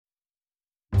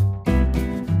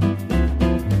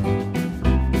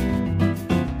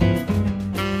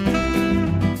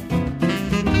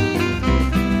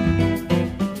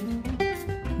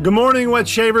Good morning, wet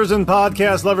shavers and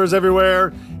podcast lovers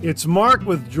everywhere. It's Mark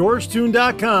with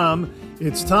GeorgeToon.com.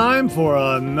 It's time for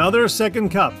another second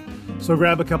cup. So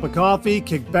grab a cup of coffee,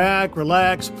 kick back,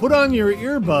 relax, put on your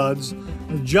earbuds,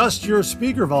 adjust your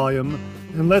speaker volume,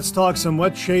 and let's talk some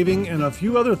wet shaving and a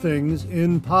few other things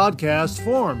in podcast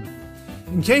form.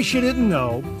 In case you didn't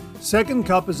know, Second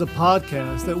Cup is a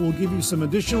podcast that will give you some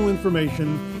additional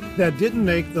information that didn't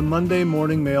make the Monday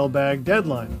morning mailbag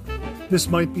deadline. This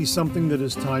might be something that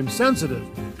is time sensitive.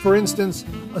 For instance,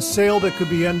 a sale that could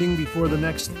be ending before the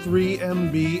next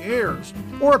 3MB airs,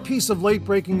 or a piece of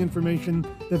late-breaking information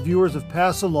that viewers have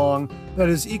passed along that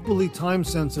is equally time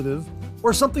sensitive,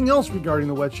 or something else regarding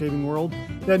the wet shaving world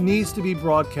that needs to be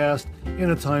broadcast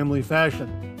in a timely fashion.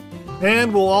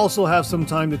 And we'll also have some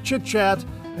time to chit-chat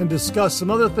and discuss some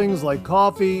other things like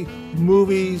coffee,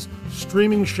 movies,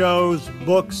 streaming shows,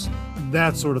 books,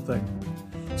 that sort of thing.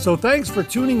 So thanks for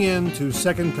tuning in to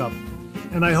Second Cup,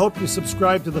 and I hope you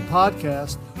subscribe to the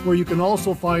podcast where you can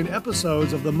also find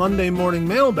episodes of the Monday Morning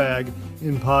Mailbag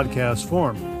in podcast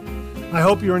form. I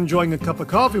hope you're enjoying a cup of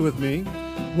coffee with me.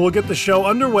 We'll get the show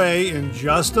underway in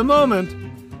just a moment.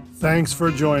 Thanks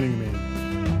for joining me.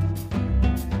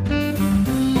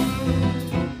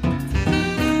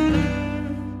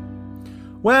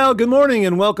 Well, good morning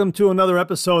and welcome to another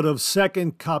episode of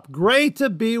Second Cup. Great to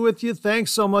be with you. Thanks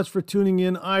so much for tuning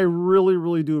in. I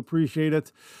really do appreciate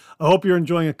it. I hope you're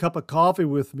enjoying a cup of coffee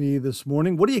with me this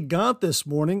morning. What do you got this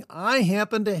morning? I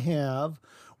happen to have,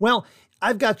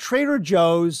 I've got Trader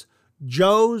Joe's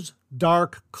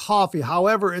Dark Coffee.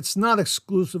 However, it's not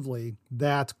exclusively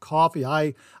that coffee.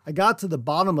 I got to the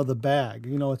bottom of the bag.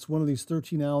 You know, it's one of these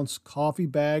 13-ounce coffee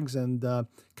bags and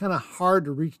kind of hard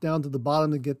to reach down to the bottom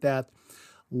to get that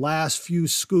last few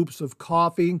scoops of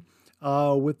coffee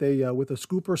with a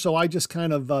scooper. So I just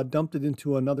kind of dumped it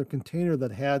into another container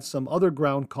that had some other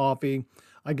ground coffee,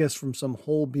 I guess from some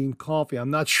whole bean coffee. I'm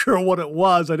not sure what it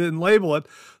was. I didn't label it.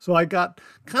 So I got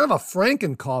kind of a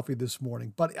Franken coffee this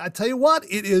morning. But I tell you what,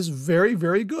 it is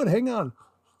very good. Hang on.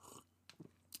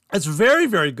 It's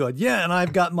very good. Yeah, and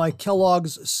I've got my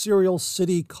Kellogg's Cereal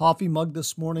City coffee mug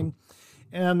this morning.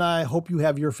 And I hope you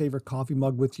have your favorite coffee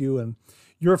mug with you and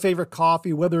your favorite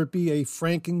coffee, whether it be a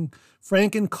Franken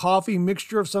coffee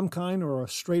mixture of some kind or a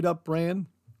straight up brand.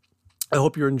 I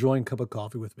hope you're enjoying a cup of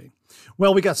coffee with me.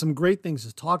 Well, we got some great things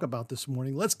to talk about this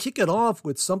morning. Let's kick it off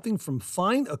with something from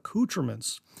Fine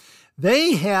Accoutrements.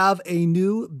 They have a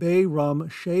new Bay Rum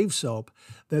shave soap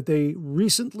that they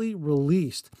recently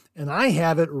released, and I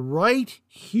have it right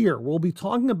here. We'll be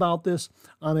talking about this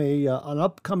on an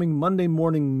upcoming Monday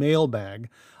morning mailbag,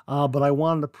 but I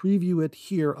wanted to preview it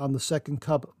here on the Second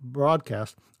Cup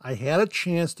broadcast. I had a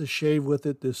chance to shave with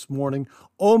it this morning.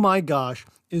 Oh my gosh,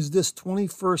 is this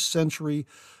 21st century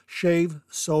shave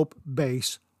soap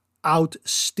base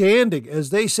outstanding? As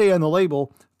they say on the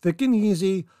label, thick and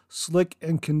easy, slick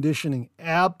and conditioning.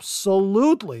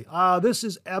 Absolutely. This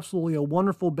is absolutely a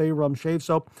wonderful Bay Rum shave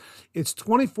soap. It's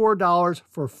 $24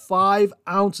 for 5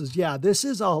 ounces. Yeah, this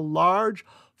is a large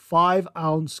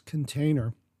 5-ounce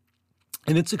container.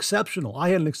 And it's exceptional. I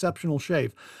had an exceptional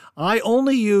shave. I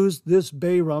only used this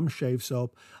Bay Rum shave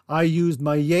soap. I used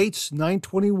my Yates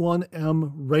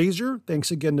 921M razor.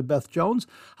 Thanks again to Beth Jones.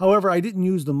 However, I didn't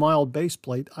use the mild base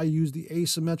plate. I used the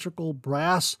asymmetrical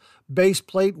brass base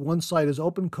plate. One side is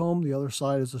open comb. The other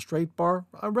side is a straight bar.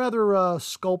 A rather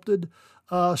sculpted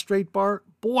straight bar.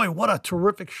 Boy, what a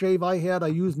terrific shave I had. I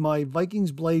used my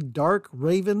Vikings Blade Dark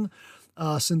Raven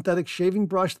synthetic shaving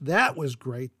brush. That was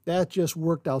great. That just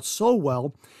worked out so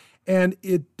well. And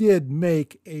it did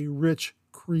make a rich,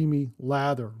 creamy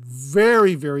lather.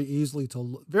 Very easy to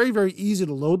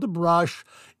load the brush.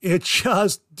 It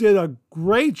just did a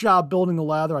great job building a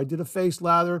lather. I did a face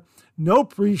lather, no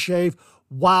pre-shave.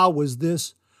 Wow, was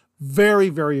this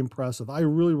very impressive. I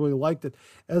really liked it.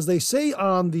 As they say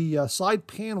on the side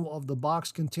panel of the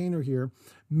box container here,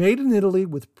 made in Italy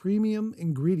with premium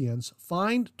ingredients,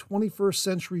 Fine 21st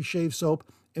Century Shave Soap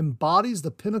embodies the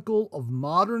pinnacle of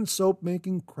modern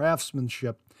soap-making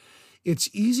craftsmanship. It's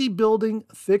easy building,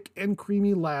 thick and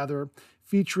creamy lather,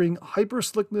 featuring hyper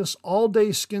slickness,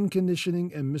 all-day skin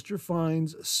conditioning, and Mr.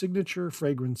 Fine's signature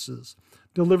fragrances.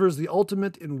 Delivers the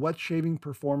ultimate in wet shaving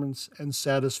performance and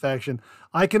satisfaction.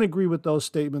 I can agree with those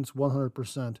statements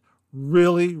 100%.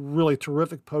 Really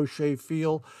terrific post-shave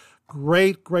feel.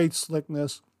 Great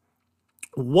slickness.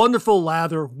 Wonderful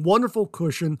lather, wonderful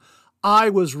cushion. I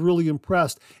was really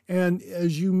impressed. And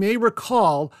as you may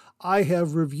recall, I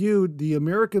have reviewed the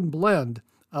American Blend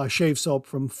shave soap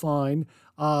from Fine,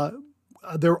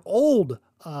 their old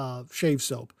shave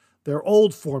soap, their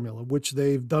old formula, which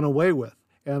they've done away with.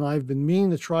 and I've been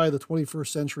meaning to try the 21st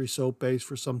Century soap base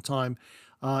for some time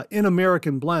in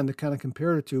American Blend to kind of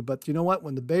compare it to. But you know what?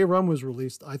 When the Bay Rum was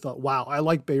released, I thought, wow, I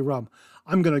like Bay Rum.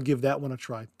 I'm going to give that one a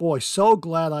try. Boy, so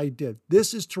glad I did.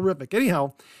 This is terrific.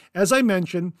 Anyhow, as I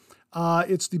mentioned,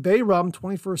 it's the Bay Rum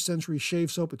 21st Century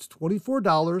Shave Soap. It's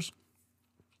 $24.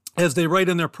 As they write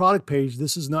on their product page,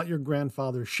 this is not your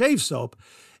grandfather's shave soap.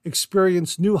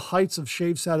 Experience new heights of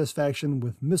shave satisfaction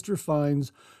with Mr.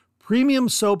 Fine's premium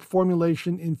soap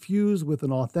formulation infused with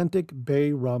an authentic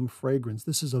Bay Rum fragrance.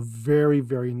 This is a very,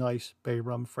 very nice Bay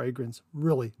Rum fragrance.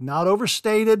 Really, not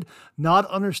overstated, not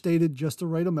understated, just the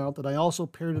right amount. And I also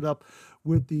paired it up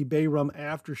with the Bay Rum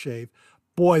aftershave.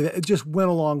 Boy, it just went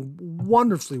along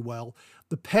wonderfully well.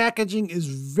 The packaging is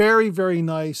very, very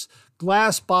nice.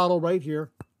 Glass bottle right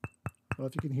here. I don't know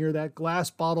if you can hear that. Glass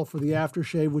bottle for the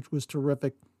aftershave, which was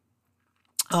terrific.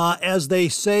 As they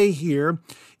say here,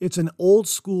 it's an old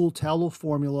school tallow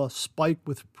formula spiked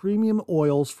with premium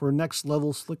oils for next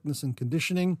level slickness and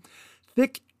conditioning.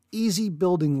 Thick, easy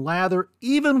building lather,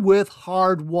 even with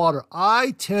hard water.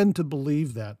 I tend to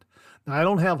believe that. Now, I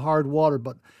don't have hard water,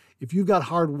 but if you've got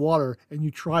hard water and you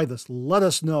try this, let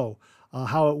us know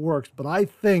how it works. But I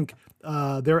think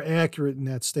they're accurate in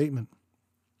that statement.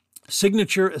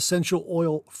 Signature essential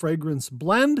oil fragrance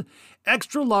blend,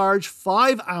 extra large,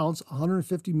 5 ounce,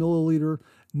 150 milliliter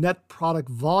net product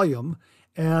volume,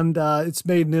 and it's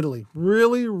made in Italy.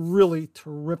 Really, really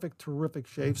terrific, terrific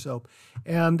shave soap.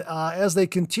 And as they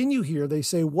continue here, they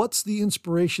say, what's the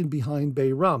inspiration behind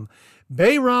Bay Rum?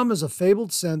 Bay Rum is a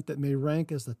fabled scent that may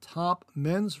rank as the top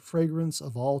men's fragrance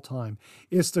of all time.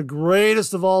 It's the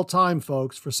greatest of all time,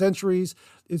 folks. For centuries,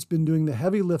 it's been doing the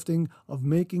heavy lifting of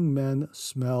making men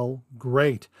smell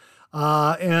great.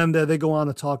 And they go on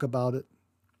to talk about it.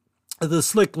 The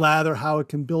slick lather, how it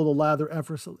can build a lather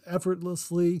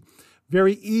effortlessly,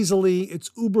 very easily.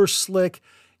 It's uber slick.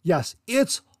 Yes,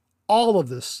 it's all of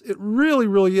this. It really,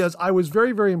 really is. I was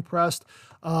very, very impressed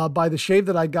by the shave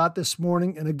that I got this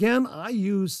morning. And again, I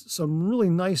used some really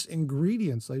nice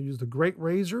ingredients. I used a great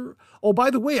razor. Oh, by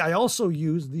the way, I also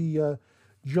used the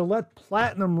Gillette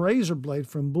Platinum razor blade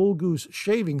from Bull Goose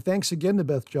Shaving. Thanks again to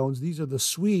Beth Jones. These are the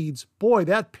Swedes. Boy,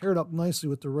 that paired up nicely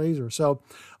with the razor. So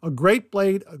a great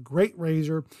blade, a great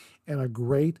razor, and a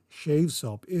great shave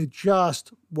soap. It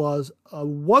just was a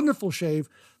wonderful shave.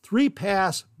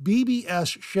 3-pass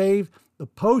BBS shave. The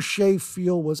post-shave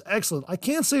feel was excellent. I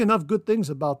can't say enough good things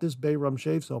about this Bay Rum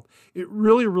shave soap. It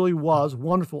really, really was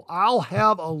wonderful. I'll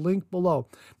have a link below.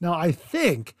 Now, I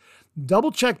think,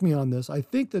 double check me on this, I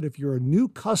think that if you're a new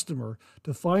customer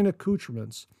to Fine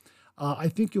Accoutrements, I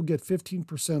think you'll get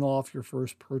 15% off your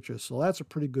first purchase. So that's a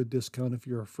pretty good discount if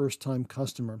you're a first-time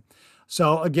customer.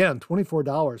 So again,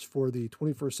 $24 for the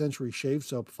 21st Century shave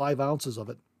soap, 5 ounces of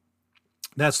it.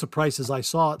 That's the price as I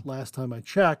saw it last time I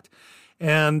checked.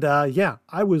 And yeah,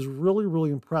 I was really,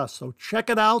 really impressed. So check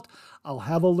it out. I'll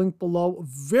have a link below.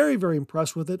 Very, very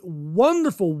impressed with it.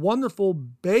 Wonderful, wonderful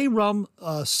Bay Rum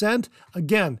scent.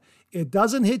 Again, it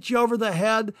doesn't hit you over the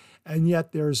head, and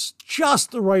yet there's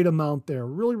just the right amount there.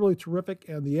 Really, really terrific.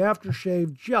 And the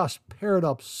aftershave just paired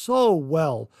up so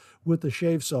well with the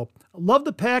shave soap. I love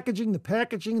the packaging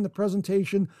and the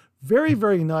presentation. Very,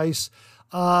 very nice.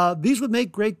 These would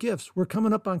make great gifts. We're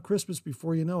coming up on Christmas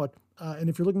before you know it. And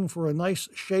if you're looking for a nice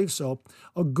shave soap,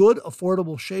 a good,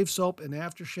 affordable shave soap and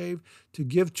aftershave to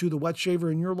give to the wet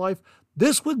shaver in your life,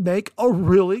 this would make a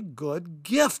really good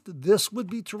gift. This would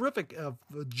be terrific. A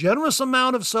generous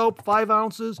amount of soap, 5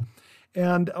 ounces.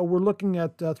 And we're looking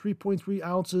at 3.3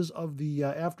 ounces of the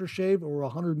aftershave, or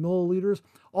 100 milliliters.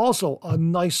 Also a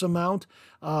nice amount.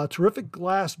 Terrific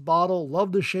glass bottle.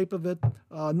 Love the shape of it.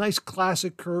 Nice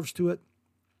classic curves to it.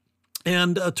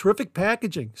 And terrific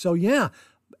packaging. So yeah,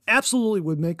 absolutely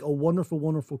would make a wonderful,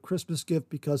 wonderful Christmas gift,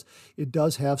 because it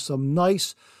does have some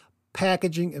nice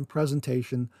packaging and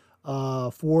presentation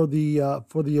for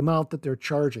the amount that they're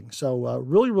charging. So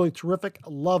really, really terrific.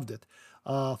 Loved it.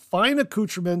 Fine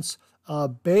Accoutrements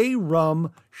Bay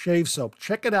Rum shave soap.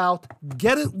 Check it out.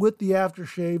 Get it with the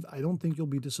aftershave. I don't think you'll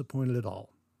be disappointed at all.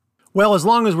 Well, as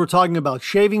long as we're talking about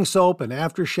shaving soap and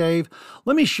aftershave,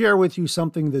 let me share with you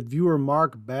something that viewer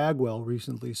Mark Bagwell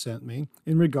recently sent me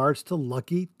in regards to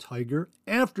Lucky Tiger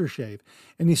aftershave.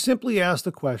 And he simply asked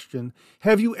the question,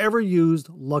 have you ever used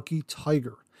Lucky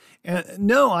Tiger? And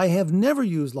no, I have never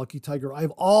used Lucky Tiger.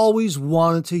 I've always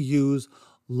wanted to use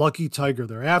Lucky Tiger,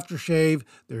 their aftershave,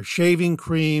 their shaving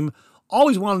cream.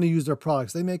 Always wanted to use their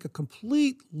products. They make a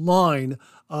complete line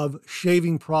of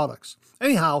shaving products.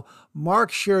 Anyhow,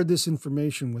 Mark shared this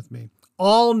information with me.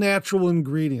 All natural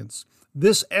ingredients,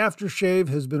 This aftershave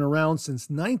has been around since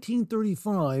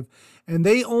 1935, and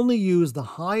they only use the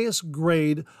highest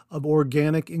grade of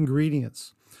organic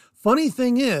ingredients. Funny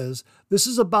thing is, this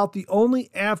is about the only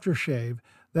aftershave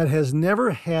that has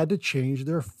never had to change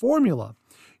their formula.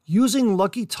 Using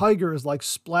Lucky Tiger is like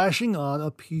splashing on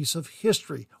a piece of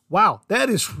history. Wow, that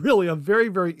is really a very,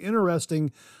 very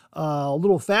interesting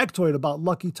little factoid about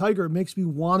Lucky Tiger. It makes me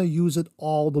want to use it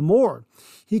all the more.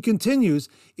 He continues,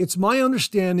 it's my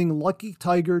understanding Lucky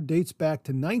Tiger dates back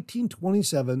to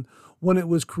 1927 when it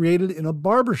was created in a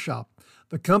barbershop.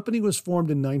 The company was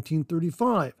formed in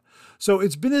 1935. So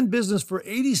it's been in business for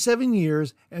 87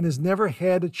 years and has never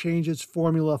had to change its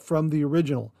formula from the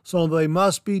original. So they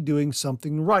must be doing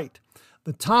something right.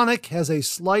 The tonic has a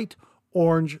slight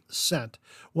orange scent.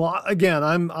 Well, again,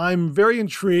 I'm very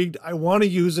intrigued. I want to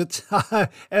use it.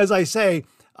 As I say,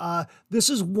 this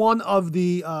is one of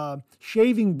the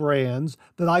shaving brands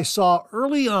that I saw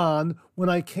early on when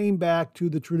I came back to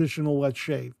the traditional wet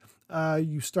shave.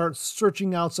 You start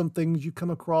searching out some things, you come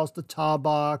across the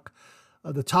Tabox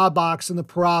and the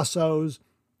Parassos,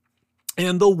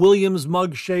 and the Williams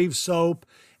Mug Shave Soap,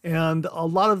 and a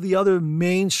lot of the other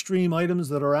mainstream items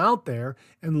that are out there.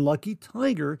 And Lucky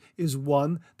Tiger is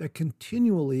one that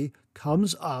continually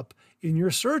comes up in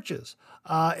your searches.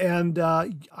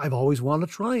 I've always wanted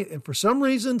to try it. And for some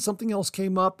reason, something else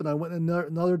came up and I went in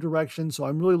another direction. So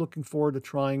I'm really looking forward to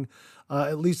trying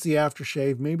at least the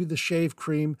aftershave, maybe the shave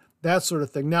cream, that sort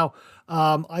of thing. Now,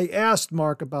 I asked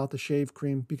Mark about the shave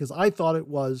cream because I thought it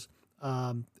was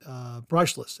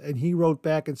brushless. And he wrote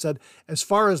back and said, as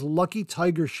far as Lucky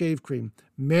Tiger shave cream,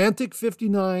 Mantic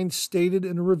 59 stated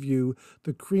in a review,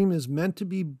 the cream is meant to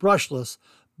be brushless,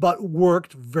 but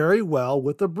worked very well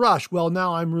with the brush. Well,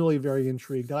 now I'm really very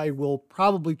intrigued. I will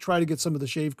probably try to get some of the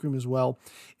shave cream as well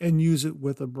and use it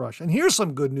with a brush. And here's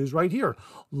some good news right here.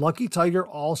 Lucky Tiger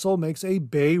also makes a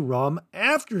bay rum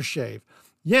aftershave.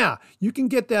 Yeah, you can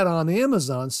get that on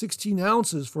Amazon, 16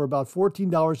 ounces for about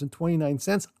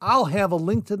 $14.29. I'll have a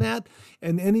link to that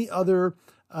and any other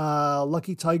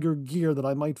Lucky Tiger gear that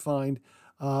I might find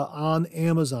on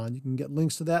Amazon. You can get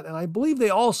links to that. And I believe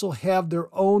they also have their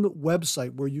own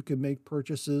website where you can make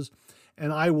purchases,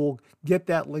 and I will get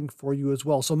that link for you as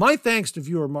well. So my thanks to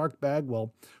viewer Mark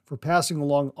Bagwell for passing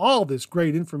along all this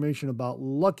great information about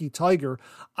Lucky Tiger.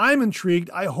 I'm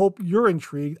intrigued. I hope you're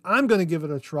intrigued. I'm going to give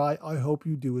it a try. I hope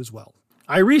you do as well.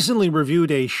 I recently reviewed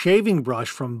a shaving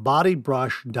brush from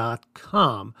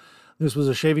bodybrush.com. This was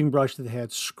a shaving brush that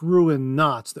had screw-in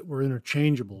knots that were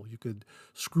interchangeable. You could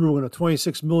screw in a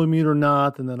 26 millimeter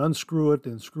knot and then unscrew it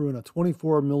and screw in a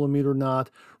 24 millimeter knot.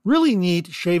 Really neat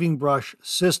shaving brush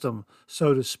system,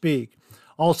 so to speak.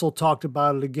 Also talked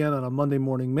about it again on a Monday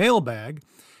morning mailbag.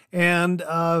 And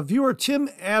viewer Tim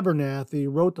Abernathy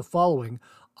wrote the following: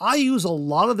 I use a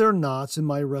lot of their knots in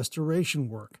my restoration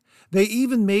work. They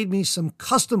even made me some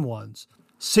custom ones.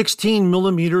 16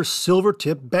 millimeter silver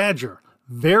tip badger.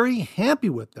 Very happy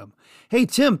with them. Hey,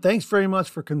 Tim, thanks very much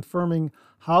for confirming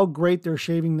how great their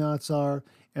shaving knots are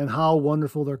and how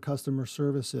wonderful their customer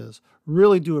service is.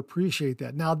 Really do appreciate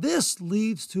that. Now, this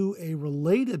leads to a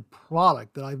related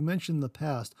product that I've mentioned in the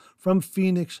past from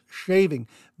Phoenix Shaving.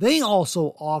 They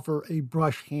also offer a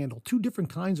brush handle, two different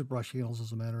kinds of brush handles,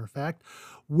 as a matter of fact,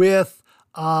 with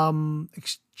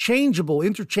interchangeable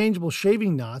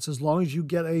shaving knots as long as you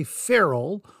get a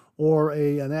ferrule or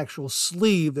an actual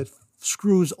sleeve that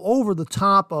screws over the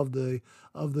top of the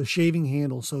shaving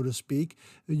handle, so to speak.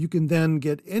 You can then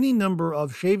get any number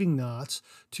of shaving knots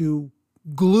to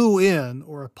glue in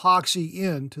or epoxy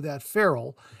in to that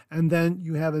ferrule, and then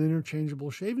you have an interchangeable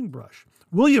shaving brush.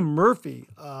 William Murphy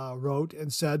wrote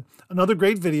and said, another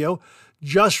great video,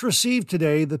 just received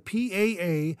today the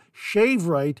PAA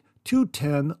ShaveRite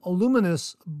 210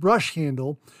 Aluminous brush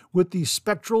handle with the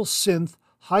Spectral Synth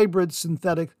Hybrid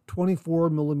Synthetic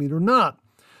 24 millimeter knot.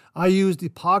 I used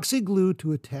epoxy glue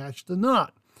to attach the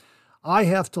knot. I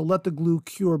have to let the glue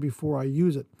cure before I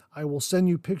use it. I will send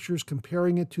you pictures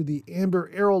comparing it to the Amber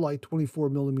Aerolite 24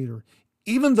 millimeter.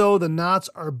 Even though the knots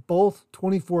are both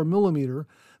 24 millimeter,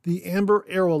 the Amber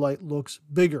Aerolite looks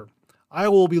bigger. I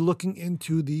will be looking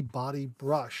into the body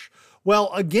brush.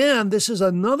 Well, again, this is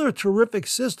another terrific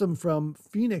system from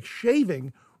Phoenix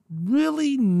Shaving.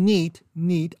 Really neat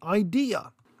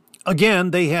idea. Again,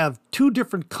 they have two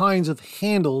different kinds of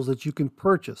handles that you can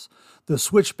purchase. the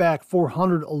Switchback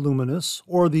 400 Illuminous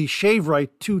or the ShaveRite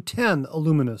 210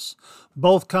 Illuminous.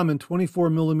 Both come in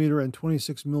 24mm and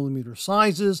 26mm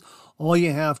sizes. All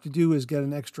you have to do is get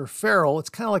an extra ferrule. It's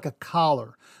kind of like a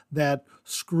collar that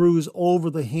screws over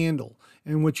the handle.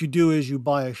 And what you do is you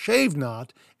buy a shave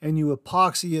knot and you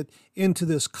epoxy it into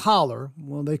this collar.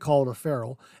 Well, they call it a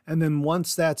ferrule. And then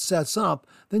once that sets up,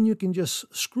 then you can just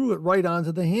screw it right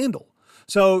onto the handle.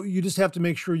 So you just have to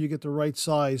make sure you get the right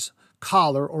size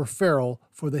collar or ferrule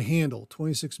for the handle.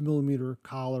 26mm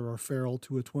collar or ferrule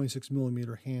to a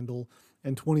 26mm handle,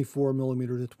 and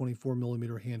 24mm to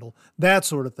 24mm handle, that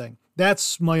sort of thing.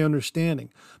 That's my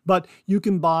understanding. But you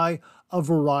can buy a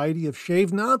variety of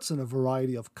shave knots and a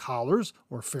variety of collars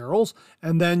or ferrules,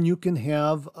 and then you can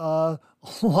have a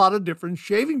lot of different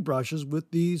shaving brushes with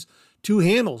these two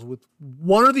handles, with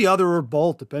one or the other or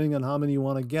both, depending on how many you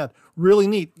want to get. Really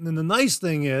neat. And the nice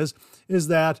thing is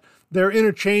that they're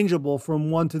interchangeable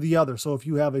from one to the other. So if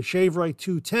you have a ShaveRite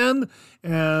 210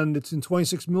 and it's in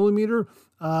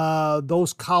 26mm,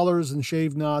 those collars and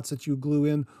shave knots that you glue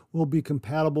in will be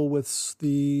compatible with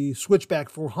the Switchback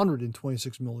 400 in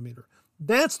 26mm.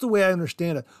 That's the way I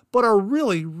understand it, but a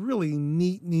really, really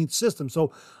neat system.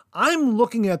 So I'm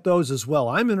looking at those as well.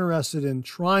 I'm interested in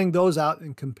trying those out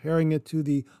and comparing it to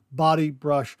the body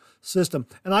brush system.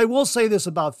 And I will say this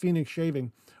about Phoenix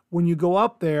Shaving. When you go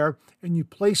up there and you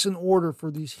place an order for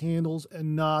these handles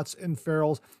and knots and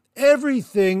ferrules,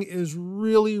 everything is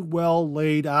really well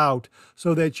laid out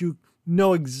so that you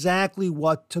know exactly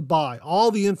what to buy.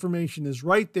 All the information is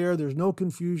right there. There's no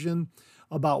confusion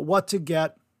about what to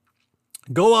get.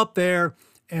 Go up there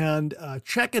and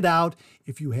check it out.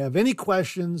 If you have any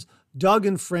questions, Doug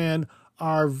and Fran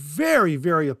are very,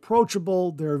 very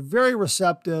approachable. They're very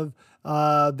receptive.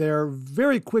 They're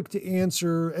very quick to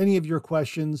answer any of your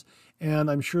questions. And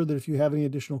I'm sure that if you have any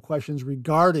additional questions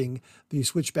regarding the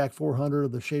Switchback 400 or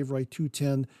the ShaveRite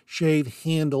 210 shave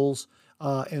handles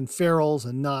and ferrules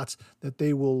and knots, that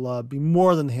they will be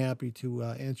more than happy to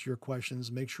answer your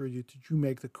questions. Make sure you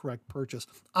make the correct purchase.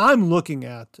 I'm looking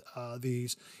at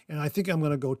these, and I think I'm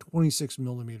going to go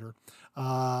 26mm.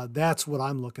 That's what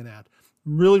I'm looking at.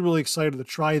 Really, really excited to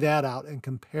try that out and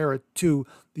compare it to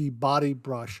the body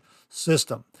brush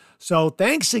system. So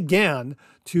thanks again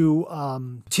to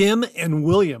Tim and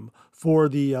William for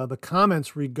the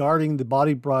comments regarding the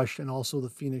body brush and also the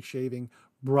Phoenix Shaving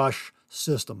brush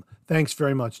system. Thanks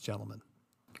very much, gentlemen.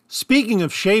 Speaking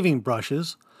of shaving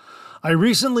brushes, I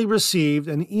recently received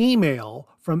an email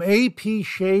from AP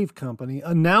Shave Company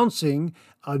announcing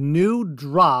a new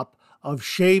drop of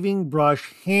shaving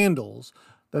brush handles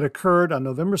that occurred on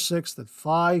November 6th at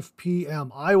 5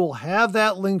 p.m. I will have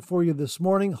that link for you this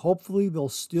morning. Hopefully, they'll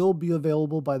still be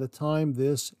available by the time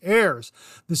this airs.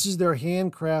 This is their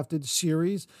handcrafted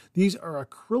series. These are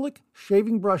acrylic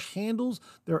shaving brush handles.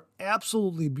 They're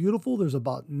absolutely beautiful. There's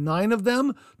about 9 of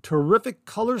them. Terrific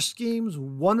color schemes,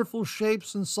 wonderful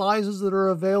shapes and sizes that are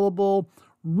available.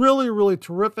 Really, really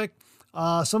terrific.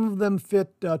 Some of them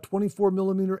fit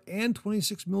 24mm and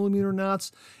 26mm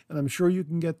knots, and I'm sure you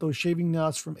can get those shaving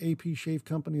knots from AP Shave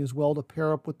Company as well to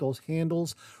pair up with those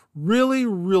handles. Really,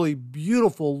 really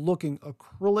beautiful looking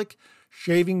acrylic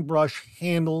shaving brush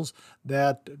handles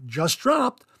that just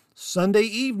dropped Sunday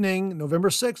evening, November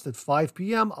 6th at 5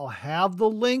 p.m. I'll have the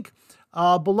link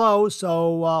below,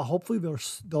 so hopefully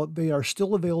they are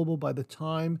still available by the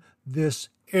time this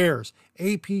airs.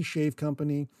 AP Shave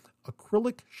Company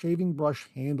acrylic shaving brush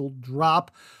handle drop.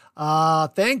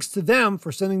 Thanks to them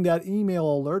for sending that email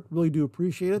alert. Really do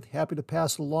appreciate it. Happy to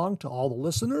pass it along to all the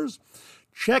listeners.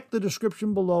 Check the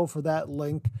description below for that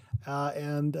link,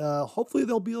 and hopefully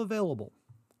they'll be available.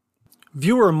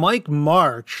 Viewer Mike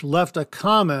March left a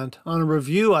comment on a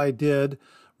review I did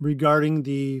regarding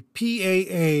the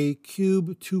PAA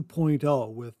Cube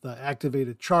 2.0 with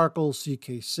activated charcoal,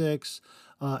 CK6,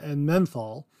 and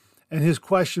menthol. And his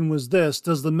question was this: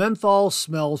 does the menthol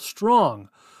smell strong?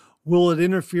 Will it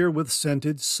interfere with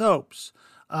scented soaps?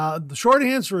 The short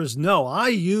answer is no. I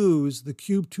use the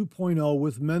Cube 2.0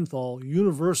 with menthol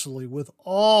universally with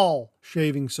all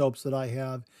shaving soaps that I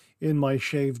have in my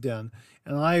shave den.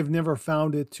 And I've never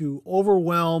found it to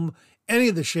overwhelm any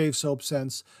of the shave soap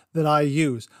scents that I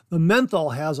use. The menthol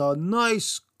has a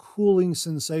nice cooling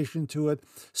sensation to it,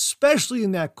 especially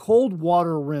in that cold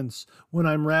water rinse when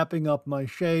I'm wrapping up my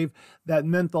shave. That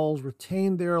menthol's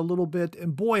retained there a little bit,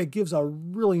 and boy, it gives a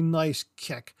really nice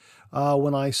kick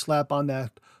when I slap on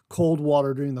that cold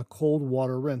water during the cold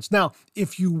water rinse. Now,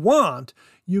 if you want,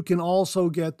 you can also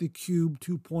get the Cube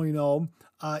 2.0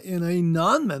 in a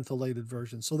non-mentholated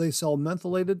version. So they sell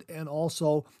mentholated and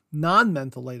also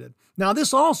non-mentholated. Now,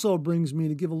 this also brings me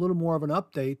to give a little more of an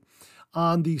update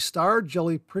on the Star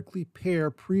Jelly Prickly Pear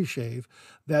Pre-Shave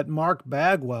that Mark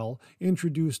Bagwell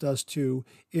introduced us to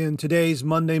in today's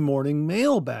Monday morning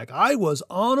mailbag. I was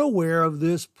unaware of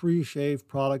this pre-shave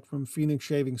product from Phoenix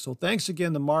Shaving, so thanks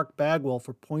again to Mark Bagwell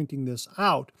for pointing this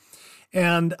out.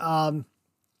 And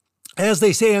as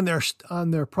they say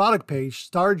on their product page,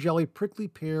 Star Jelly Prickly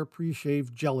Pear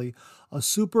Pre-Shave Jelly, a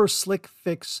super slick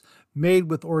fix made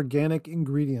with organic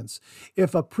ingredients.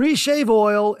 If a pre-shave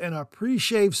oil and a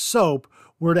pre-shave soap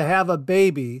were to have a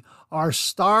baby, our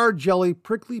Star Jelly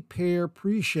Prickly Pear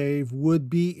Pre-Shave would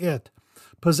be it,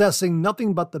 possessing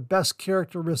nothing but the best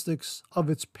characteristics of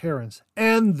its parents,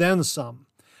 and then some.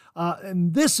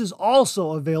 And this is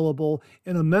also available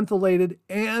in a mentholated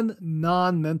and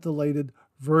non-mentholated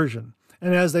version.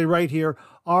 And as they write here,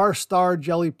 our Star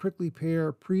Jelly Prickly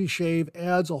Pear Pre-Shave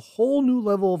adds a whole new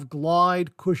level of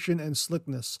glide, cushion, and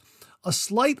slickness, a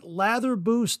slight lather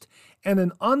boost, and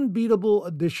an unbeatable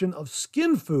addition of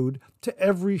skin food to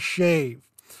every shave.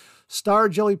 Star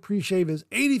Jelly Pre-Shave is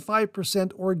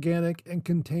 85% organic and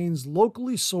contains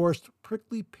locally sourced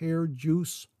prickly pear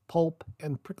juice, pulp,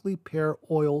 and prickly pear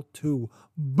oil too.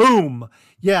 Boom!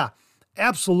 Yeah,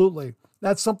 absolutely.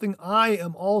 That's something I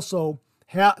am also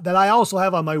that I also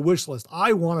have on my wish list.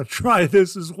 I want to try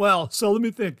this as well. So let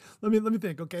me think. Let me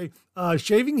think. Okay,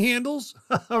 shaving handles,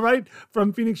 all right,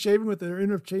 from Phoenix Shaving with their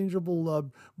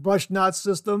interchangeable brush knot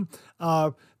system.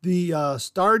 The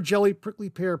Star Jelly Prickly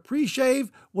Pear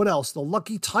Pre-Shave. What else? The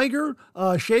Lucky Tiger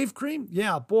shave cream.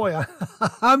 Yeah, boy,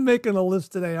 I'm making a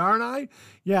list today, aren't I?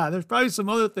 Yeah, there's probably some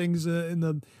other things in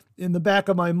the back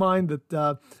of my mind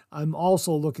that I'm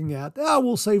also looking at.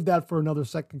 We'll save that for another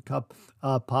Second Cup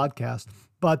podcast.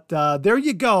 But there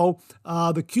you go.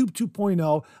 The Cube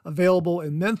 2.0 available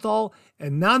in menthol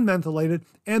and non-mentholated.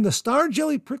 And the Star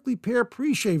Jelly Prickly Pear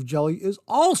Pre-Shave Jelly is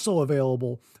also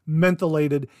available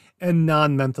mentholated and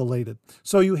non-mentholated.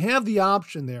 So you have the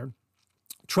option there.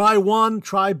 Try one,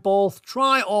 try both,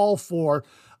 try all four.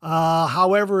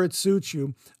 However it suits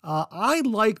you. I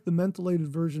like the mentholated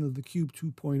version of the Cube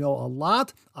 2.0 a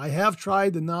lot. I have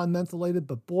tried the non-mentholated,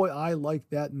 but boy, I like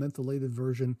that mentholated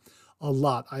version a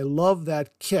lot. I love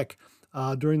that kick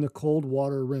during the cold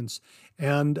water rinse.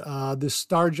 And this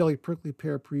Star Jelly Prickly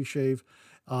Pear Pre-Shave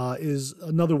is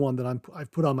another one that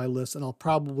I've put on my list, and I'll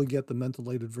probably get the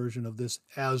mentholated version of this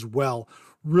as well.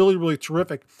 Really, really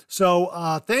terrific.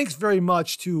 So thanks very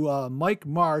much to Mike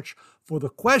March for the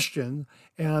question,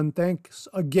 and thanks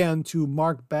again to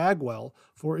Mark Bagwell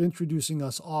for introducing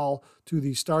us all to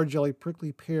the Star Jelly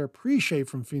Prickly Pear Pre-Shave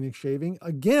from Phoenix Shaving.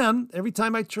 Again, every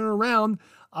time I turn around,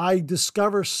 I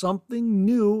discover something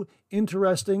new,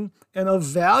 interesting, and of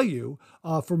value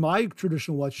for my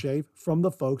traditional wet shave from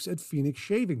the folks at Phoenix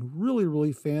Shaving. Really,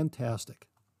 really fantastic.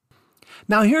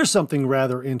 Now, here's something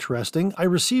rather interesting. I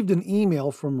received an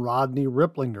email from Rodney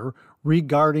Ripplinger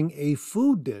regarding a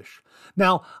food dish.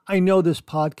 Now, I know this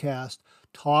podcast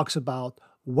talks about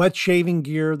wet shaving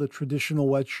gear, the traditional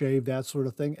wet shave, that sort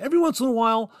of thing. Every once in a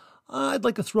while, I'd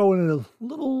like to throw in a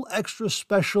little extra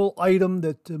special item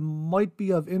that might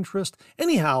be of interest.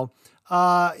 Anyhow,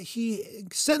 he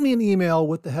sent me an email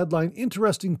with the headline,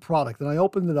 Interesting Product, and I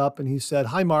opened it up and he said,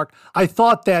 "Hi, Mark. I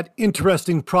thought that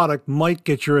interesting product might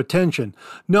get your attention.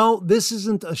 No, this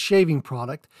isn't a shaving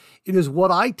product. It is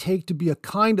what I take to be a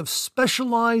kind of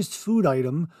specialized food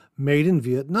item made in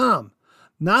Vietnam.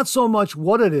 Not so much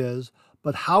what it is,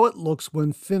 but how it looks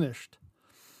when finished.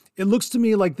 It looks to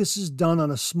me like this is done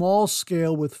on a small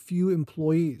scale with few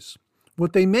employees.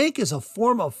 What they make is a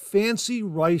form of fancy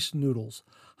rice noodles.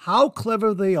 How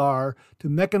clever they are to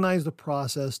mechanize the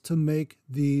process to make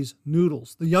these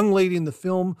noodles. The young lady in the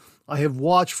film I have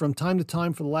watched from time to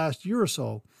time for the last year or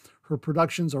so. Her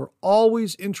productions are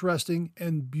always interesting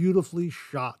and beautifully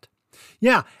shot."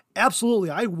 Yeah, absolutely.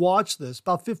 I watched this,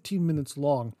 about 15 minutes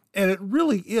long, and it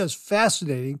really is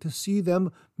fascinating to see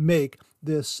them make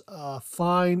this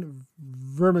fine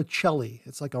vermicelli.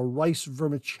 It's like a rice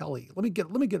vermicelli. Let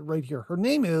me get right here. Her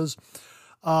name is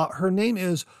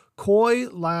Khoi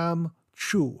Lam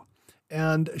Chu,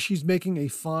 and she's making a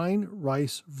fine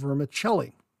rice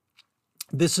vermicelli.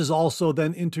 This is also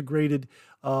then integrated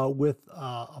with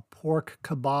a pork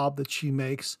kebab that she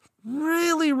makes.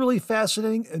 Really, really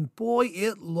fascinating, and boy,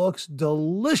 it looks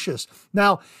delicious.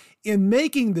 Now, in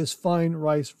making this fine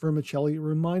rice vermicelli, it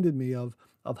reminded me of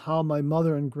how my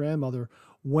mother and grandmother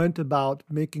went about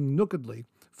making nukadli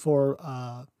for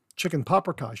chicken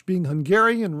paprikash. Being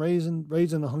Hungarian,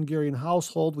 raised in a Hungarian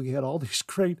household, we had all these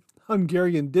great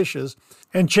Hungarian dishes,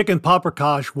 and chicken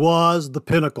paprikash was the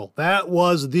pinnacle. That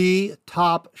was the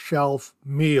top shelf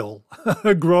meal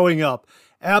growing up.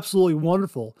 Absolutely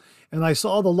wonderful. And I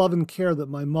saw the love and care that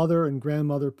my mother and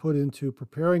grandmother put into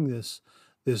preparing this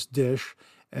dish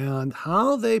and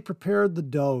how they prepared the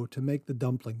dough to make the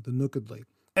dumpling, the nookadli.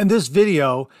 And this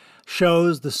video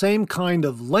shows the same kind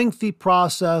of lengthy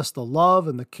process, the love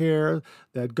and the care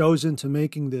that goes into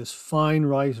making this fine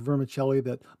rice vermicelli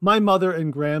that my mother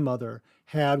and grandmother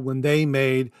had when they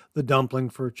made the dumpling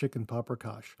for chicken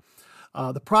paprikash.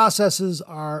 The processes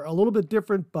are a little bit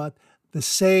different, but the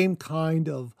same kind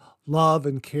of love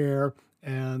and care,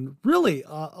 and really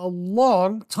a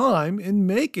long time in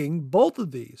making both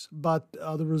of these. But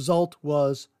the result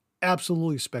was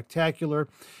absolutely spectacular.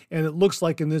 And it looks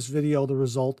like in this video, the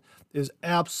result is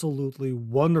absolutely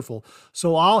wonderful.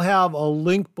 So I'll have a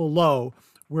link below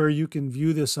where you can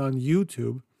view this on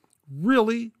YouTube.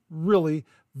 Really, really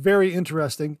very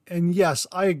interesting. And yes,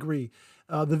 I agree.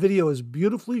 The video is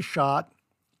beautifully shot.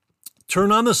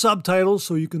 Turn on the subtitles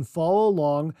so you can follow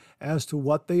along as to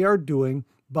what they are doing.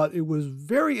 But it was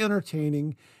very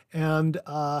entertaining. And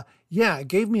yeah, it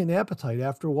gave me an appetite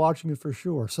after watching it for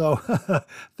sure. So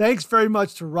thanks very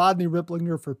much to Rodney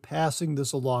Ripplinger for passing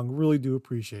this along. Really do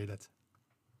appreciate it.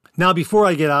 Now, before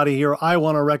I get out of here, I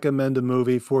want to recommend a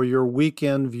movie for your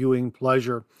weekend viewing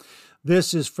pleasure.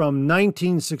 This is from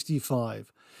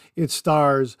 1965. It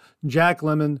stars Jack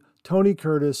Lemmon, Tony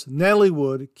Curtis, Natalie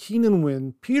Wood, Keenan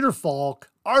Wynn, Peter Falk,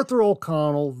 Arthur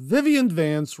O'Connell, Vivian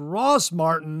Vance, Ross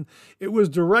Martin. It was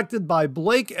directed by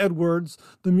Blake Edwards.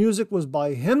 The music was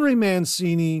by Henry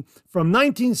Mancini. From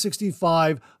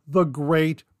 1965, The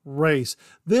Great Race.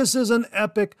 This is an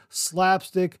epic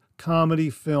slapstick comedy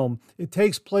film. It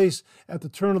takes place at the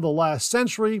turn of the last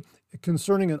century,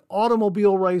 concerning an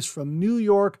automobile race from New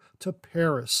York to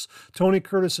Paris. Tony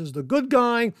Curtis is the good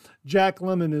guy. Jack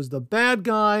Lemmon is the bad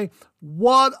guy.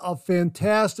 What a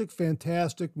fantastic,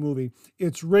 fantastic movie.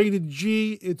 It's rated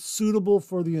G. It's suitable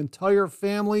for the entire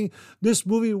family. This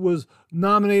movie was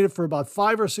nominated for about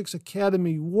 5 or 6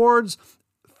 Academy Awards.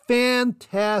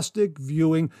 Fantastic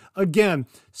viewing. Again,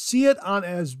 see it on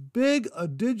as big a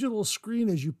digital screen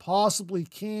as you possibly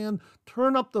can.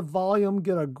 Turn up the volume,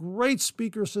 get a great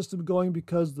speaker system going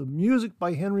because the music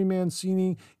by Henry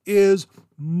Mancini is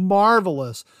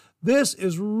marvelous. This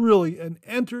is really an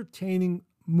entertaining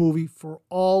movie for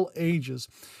all ages.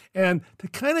 And to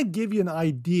kind of give you an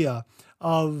idea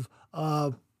of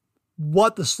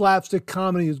what the slapstick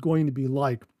comedy is going to be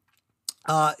like,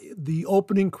 the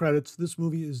opening credits, this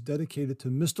movie is dedicated to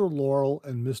Mr. Laurel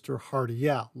and Mr. Hardy.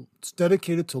 Yeah, it's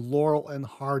dedicated to Laurel and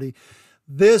Hardy.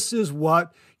 This is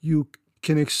what you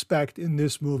can expect in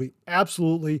this movie.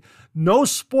 Absolutely no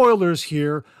spoilers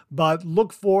here, but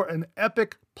look for an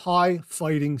epic pie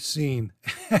fighting scene.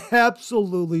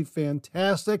 Absolutely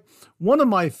fantastic. One of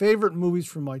my favorite movies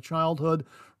from my childhood.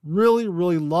 Really,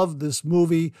 really loved this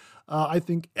movie. I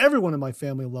think everyone in my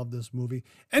family loved this movie.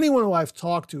 Anyone who I've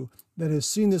talked to that has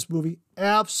seen this movie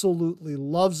absolutely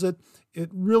loves it. It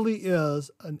really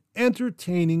is an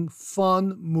entertaining,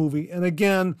 fun movie. And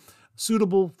again,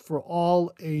 suitable for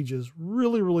all ages.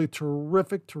 Really, really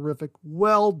terrific, terrific,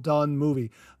 well done movie.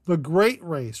 The Great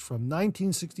Race from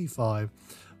 1965,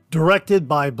 directed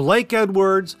by Blake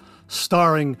Edwards,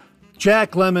 starring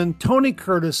Jack Lemmon, Tony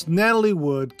Curtis, Natalie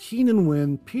Wood, Keenan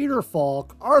Wynn, Peter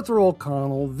Falk, Arthur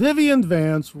O'Connell, Vivian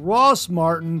Vance, Ross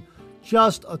Martin.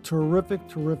 Just a terrific,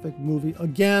 terrific movie.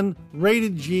 Again,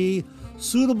 rated G,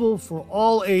 suitable for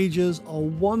all ages. A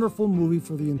wonderful movie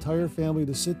for the entire family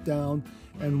to sit down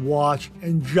and watch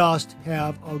and just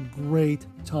have a great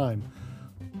time.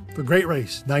 The Great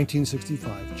Race,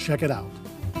 1965. Check it out.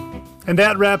 And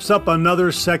that wraps up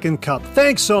another Second Cup.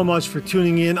 Thanks so much for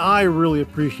tuning in. I really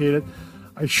appreciate it.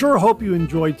 I sure hope you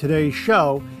enjoyed today's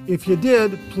show. If you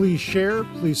did, please share,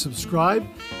 please subscribe,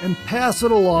 and pass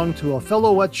it along to a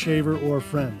fellow wet shaver or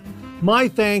friend. My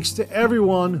thanks to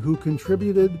everyone who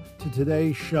contributed to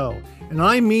today's show. And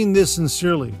I mean this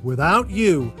sincerely. Without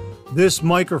you, this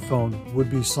microphone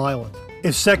would be silent.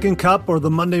 If Second Cup or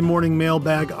the Monday Morning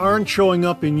Mailbag aren't showing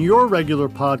up in your regular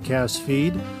podcast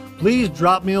feed, please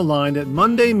drop me a line at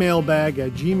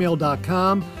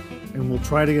mondaymailbag@gmail.com and we'll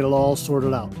try to get it all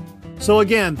sorted out. So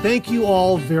again, thank you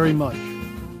all very much.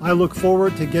 I look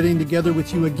forward to getting together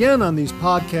with you again on these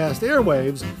podcast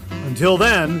airwaves. Until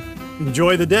then,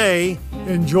 enjoy the day,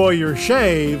 enjoy your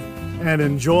shave, and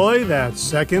enjoy that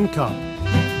second cup.